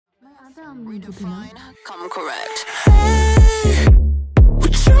Redefine, come correct.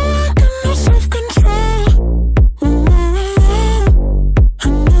 With you, I got no self-control.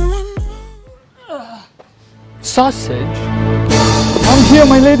 Sausage? I'm here,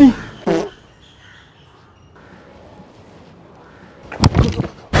 my lady.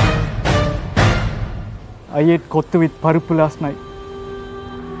 I ate Kutti with Parupu last night.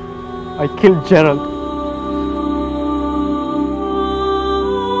 I killed Gerald.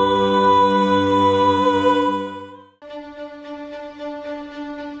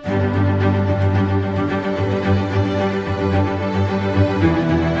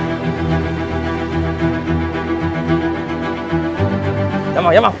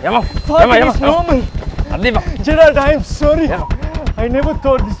 Gerald, I am sorry. I never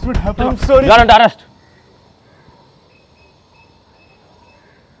thought this would happen. I'm sorry. You are under arrest.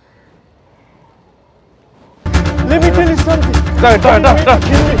 Let me tell you something.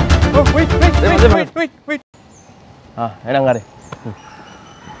 Oh, wait.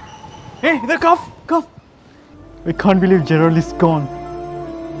 Hey, the cough. I can't believe Gerald is gone.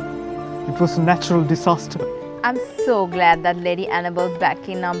 It was a natural disaster. I'm so glad that Lady Annabelle's back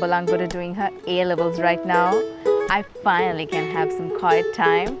in Nambalangota doing her A-levels right now. I finally can have some quiet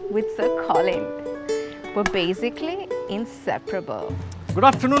time with Sir Colin. We're basically inseparable. Good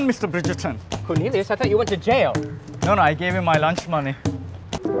afternoon, Mr. Bridgerton. Cornelius, I thought you went to jail. No, I gave him my lunch money.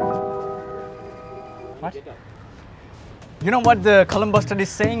 What? You know what the Columbus is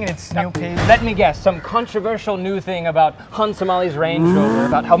saying in its new page? Let me guess, some controversial new thing about Han Somali's Range Rover,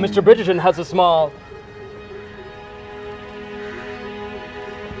 about how Mr. Bridgerton has a small...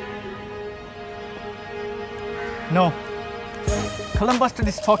 No. Columbus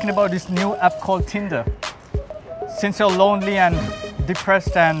is talking about this new app called Tinder. Since you're lonely and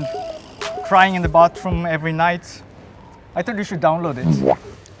depressed and crying in the bathroom every night, I thought you should download it.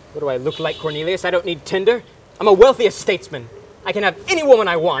 What do I look like, Cornelius? I don't need Tinder. I'm a wealthy statesman. I can have any woman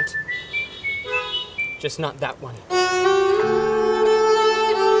I want. Just not that one.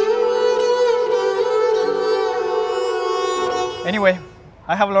 Anyway,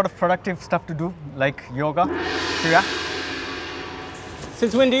 I have a lot of productive stuff to do, like yoga. Yeah.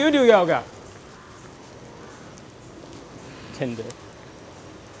 Since when do you do yoga? Tinder.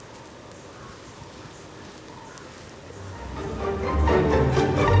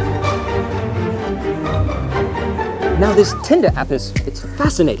 Now this Tinder app it's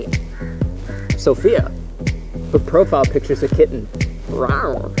fascinating. Sophia, her profile picture's a kitten.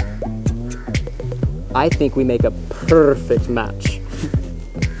 Rawr. I think we make a perfect match.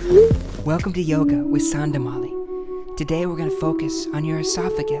 Welcome to Yoga with Sandamali. Today we're going to focus on your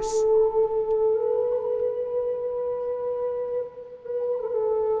esophagus.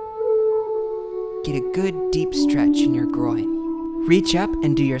 Get a good deep stretch in your groin. Reach up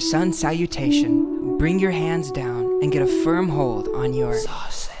and do your sun salutation. Bring your hands down and get a firm hold on your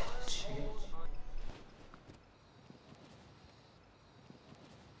sausage.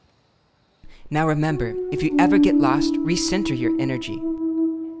 Now remember, if you ever get lost, recenter your energy.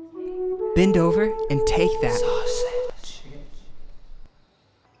 Bend over and take that sausage.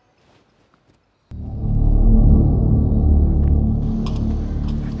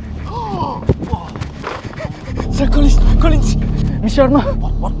 Sir Collins, Miss Sharma.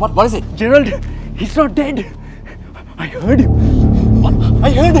 What is it? Gerald, he's not dead. I heard him.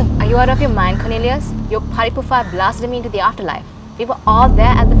 I heard him. Are you out of your mind, Cornelius? Your Paripufa blasted me into the afterlife. We were all there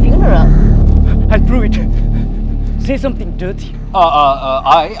at the funeral. I'll prove it. Say something dirty.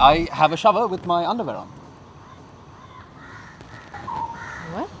 I have a shower with my underwear on.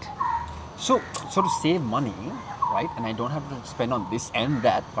 What? So to save money, right, and I don't have to spend on this and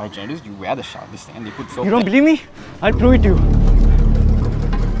that, by generous, you wear the shower, this thing, and they put soap. You don't believe me? I'll prove it to you.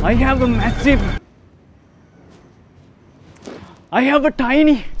 I have a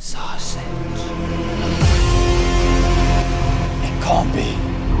tiny sausage. It can't be.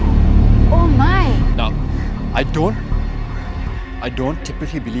 Oh my! Now, I don't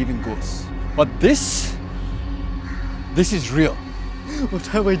typically believe in ghosts, but this is real. What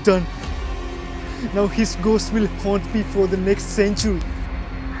have I done? Now his ghost will haunt me for the next century.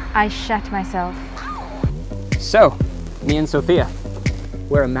 I shat myself. So, me and Sophia,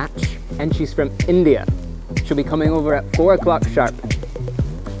 we're a match, and she's from India. She'll be coming over at 4 o'clock sharp.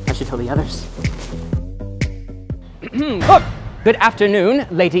 I should tell the others. Good afternoon,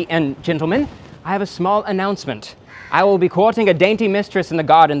 lady and gentlemen. I have a small announcement. I will be courting a dainty mistress in the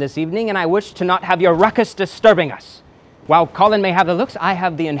garden this evening, and I wish to not have your ruckus disturbing us. While Colin may have the looks, I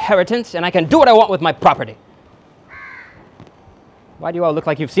have the inheritance, and I can do what I want with my property. Why do you all look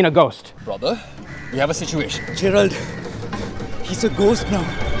like you've seen a ghost? Brother, we have a situation. Gerald, He's a ghost now.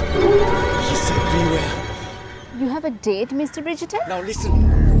 He's everywhere. You have a date, Mr. Bridgerton? Now listen,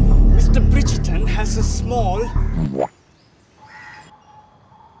 Mr. Bridgerton has a small...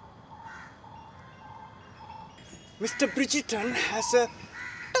 Mr. Bridgerton has a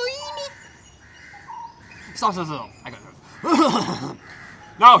tiny... Stop. I got it.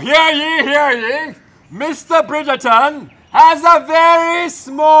 Now hear ye. Mr. Bridgerton has a very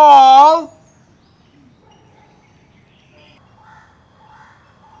small...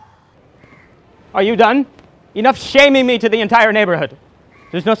 Are you done? Enough shaming me to the entire neighborhood.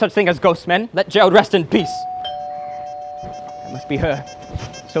 There's no such thing as ghost men. Let Gerald rest in peace. That must be her.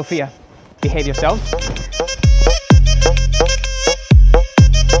 Sophia, behave yourselves.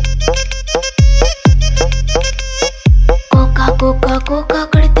 Cocoa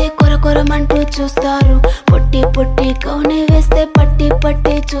కడితే కొరకొరమంటూ చూస్తారు పొట్టి పొట్టి కౌనే వేస్తే పట్టి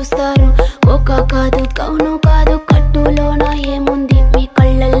పట్టి చూస్తారు cocoa కాదు కౌను కాదు కట్టులోన ఏముంది మీ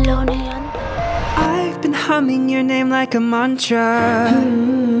కళ్ళల్లోనే I've been humming your name like a mantra.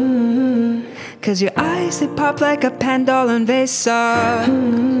 Cause your eyes, they pop like a Pandol and Vesa.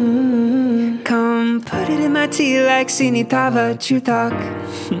 Come put it in my tea like Sinitava Chutak.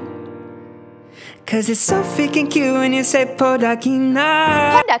 Cause it's so freaking cute when you say Podakina.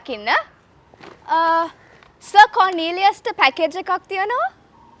 Podakina? Sir Cornelius to package a cocktail, no?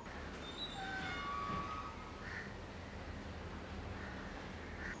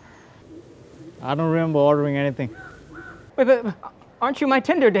 I don't remember ordering anything. Wait, but aren't you my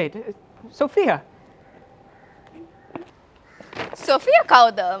Tinder date? Sophia. Sophia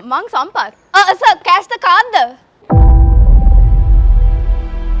Kauda, Mang Sampat. Sir, cash the card.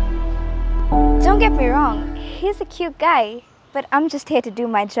 Don't get me wrong, he's a cute guy, but I'm just here to do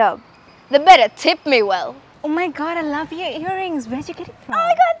my job. They better tip me well. Oh my god, I love your earrings. Where'd you get it from? Oh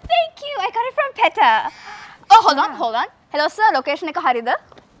my god, thank you. I got it from PETA. Oh, hold on. Hello, sir. Location is harida.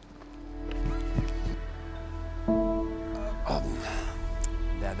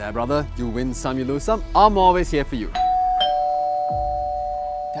 There, brother. You win some, you lose some. I'm always here for you.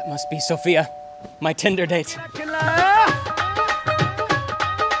 That must be Sophia, my Tinder date.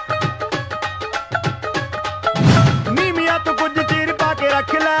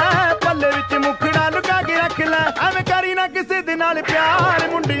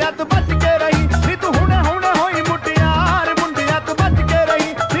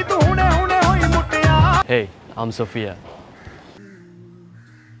 Hey, I'm Sophia.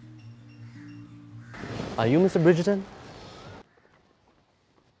 Are you Mr. Bridgerton?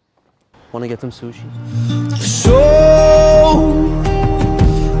 Wanna get some sushi? So,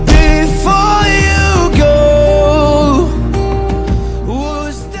 before you go,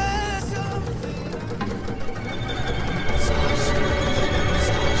 was there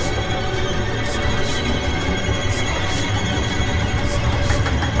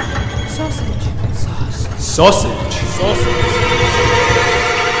Sausage.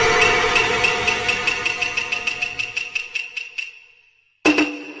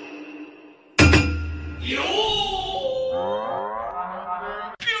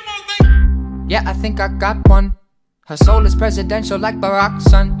 Yeah, I think I got one. Her soul is presidential like Barack's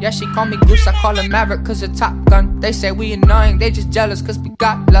son. Yeah, she call me Goose, I call her Maverick cause of Top Gun. They say we annoying, they just jealous cause we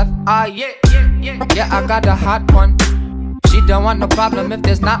got love. Yeah, I got a hot one. She don't want no problem if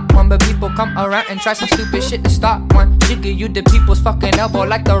there's not one. But people come around and try some stupid shit to start one. She give you the people's fucking elbow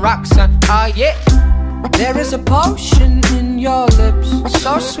like the rock, son. Yeah. There is a potion in your lips,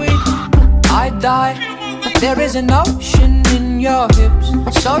 so sweet, I die. There is an ocean in your hips,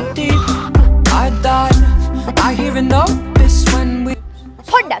 so deep, I dive. I hear an opus when we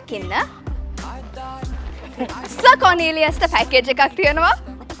Podakina? Sir Cornelius to package a cocktail.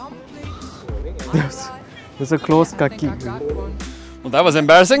 There's a close kaki. Well, that was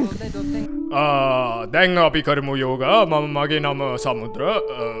embarrassing. දැන් අපි කරමු යෝගා මම මගේ නම සමුද්‍ර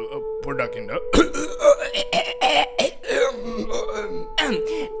පොඩ්ඩක් ඉන්න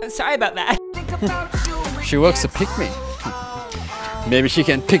Sorry about that. She works to pick me. Maybe she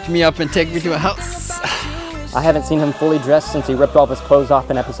can pick me up and take me to her house. I haven't seen him fully dressed since he ripped all of his clothes off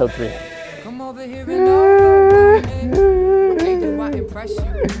in episode 3. come over here and hey, do I impress you?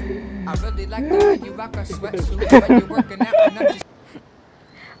 I really like the way you rock a sweatsuit when you're working out and I'm just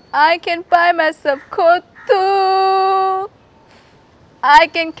I can buy myself kotu. I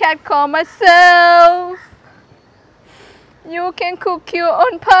can catcall myself. You can cook your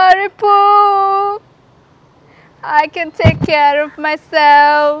own paripu. I can take care of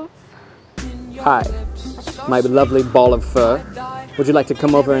myself. Hi, my lovely ball of fur. Would you like to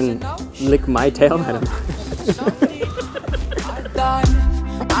come over and lick my tail, madam?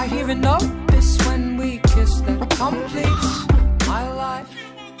 I hear an opus when we kiss that completes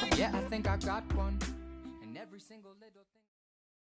life. Yeah, I think I got one. And every single little thing.